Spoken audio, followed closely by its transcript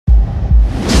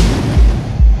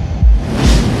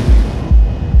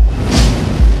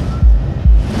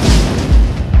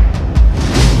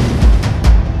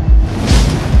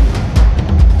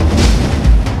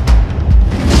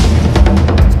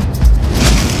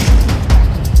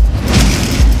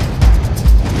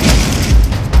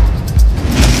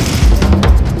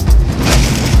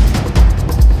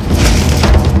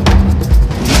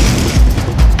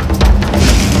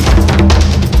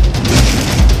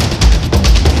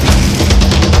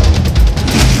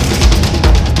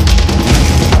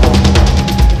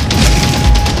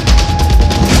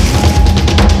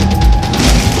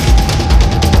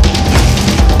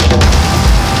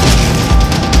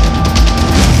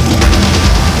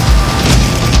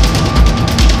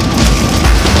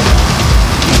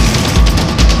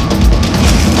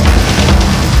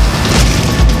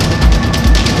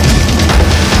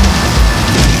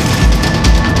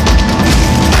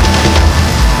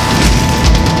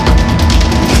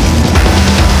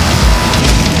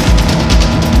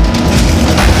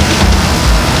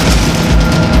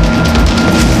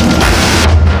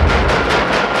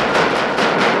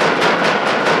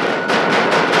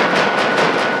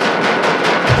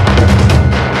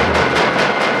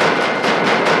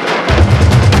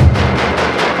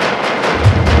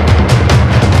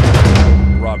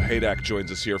Jack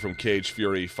joins us here from Cage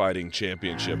Fury Fighting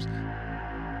Championships.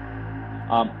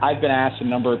 I've been asked a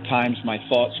number of times my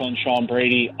thoughts on Sean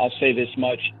Brady. I'll say this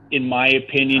much. In my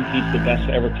opinion, he's the best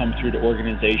to ever come through the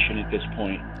organization at this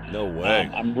point. No way.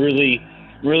 I'm really,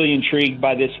 really intrigued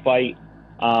by this fight.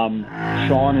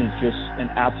 Sean is just an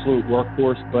absolute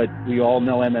workhorse, but we all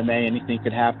know MMA, anything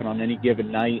could happen on any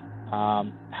given night.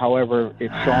 However,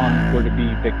 if Sean were to be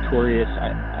victorious,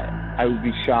 I would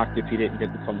be shocked if he didn't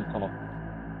get the phone call.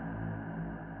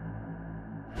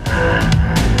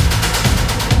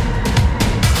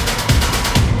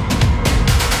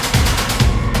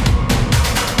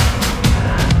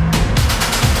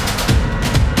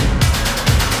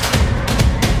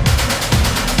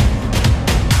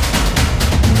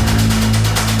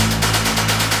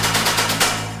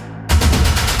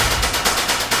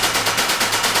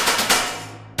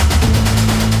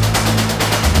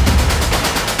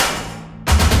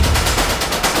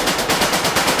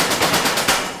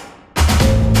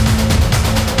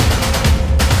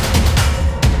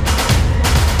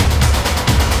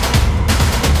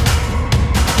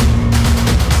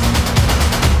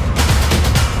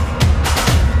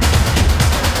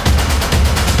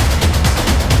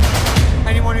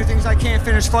 I can't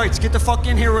finish fights. Get the fuck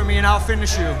in here with me and I'll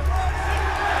finish you.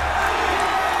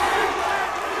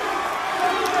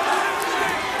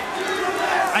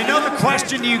 I know the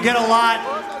question you get a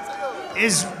lot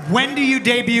is, when do you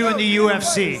debut in the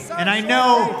UFC? And I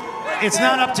know it's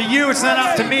not up to you, it's not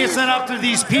up to me, it's not up to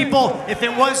these people. If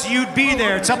it was, you'd be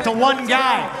there. It's up to one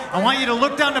guy. I want you to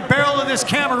look down the barrel of this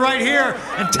camera right here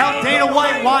and tell Dana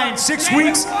White why in 6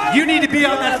 weeks you need to be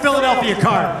on that Philadelphia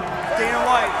card. Dana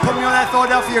White, put me on that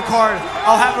Philadelphia card.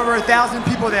 I'll have over 1,000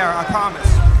 people there, I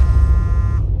promise.